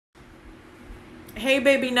Hey,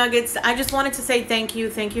 baby nuggets. I just wanted to say thank you.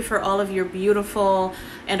 Thank you for all of your beautiful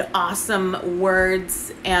and awesome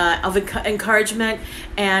words of encouragement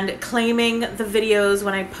and claiming the videos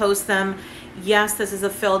when I post them. Yes, this is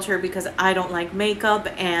a filter because I don't like makeup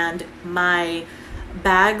and my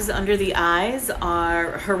bags under the eyes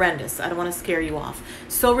are horrendous. I don't want to scare you off.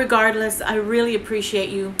 So regardless, I really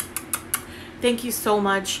appreciate you. Thank you so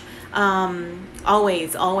much.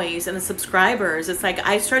 Always. And the subscribers. It's like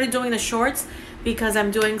I started doing the shorts because I'm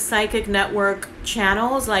doing psychic network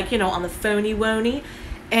channels, like, you know, on the phony wony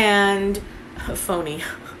and phony.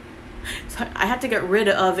 So I had to get rid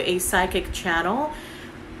of a psychic channel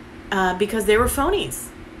because they were phonies.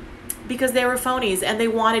 And they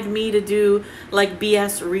wanted me to do like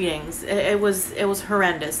BS readings. It was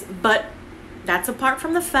horrendous. But that's apart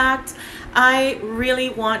from the fact. I really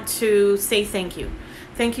want to say thank you.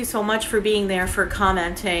 Thank you so much for being there, for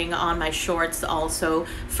commenting on my shorts, also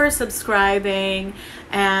for subscribing.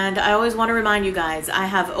 And I always want to remind you guys, I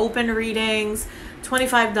have open readings,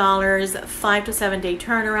 $25, 5 to 7 day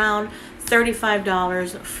turnaround,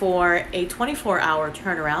 $35 for a 24-hour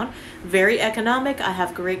turnaround. Very economic. I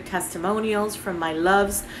have great testimonials from my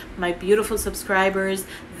loves, my beautiful subscribers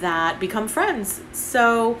that become friends.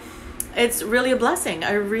 So it's really a blessing.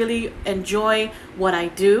 I really enjoy what I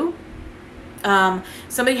do.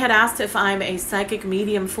 Somebody had asked if I'm a psychic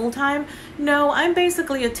medium full-time. No, I'm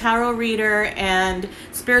basically a tarot reader and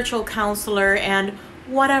spiritual counselor and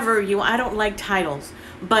whatever I don't like titles,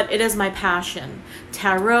 but it is my passion.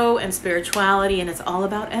 Tarot and spirituality, and it's all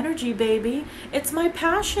about energy, baby. It's my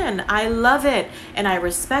passion. I love it. And I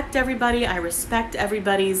respect everybody. I respect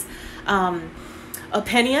everybody's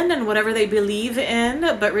opinion and whatever they believe in.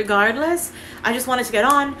 But regardless, I just wanted to get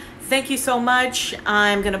on. Thank you so much.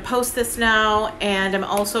 I'm going to post this now, and I'm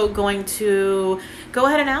also going to go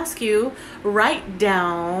ahead and ask you, write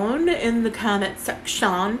down in the comment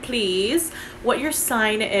section, please, what your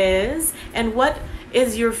sign is and what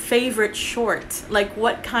is your favorite short. Like,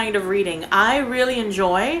 what kind of reading? I really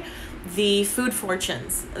enjoy the food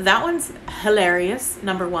fortunes. That one's hilarious,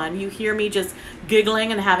 number one. You hear me just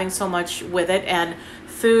giggling and having so much with it, and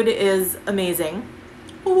food is amazing.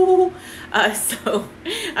 Ooh. So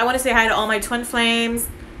I want to say hi to all my twin flames.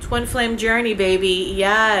 Twin flame journey, baby.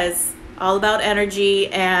 Yes, all about energy,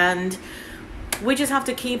 and we just have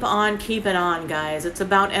to keep on keeping on, guys. It's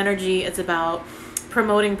about energy. It's about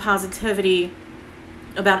promoting positivity,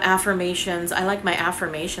 about affirmations. I like my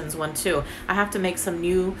affirmations one too. I have to make some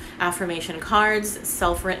new affirmation cards,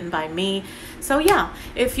 self-written by me. So yeah,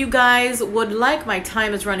 if you guys would like, my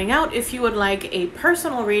time is running out. If you would like a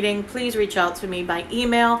personal reading, please reach out to me by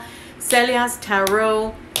email,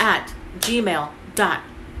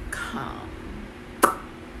 celiastarot@gmail.com.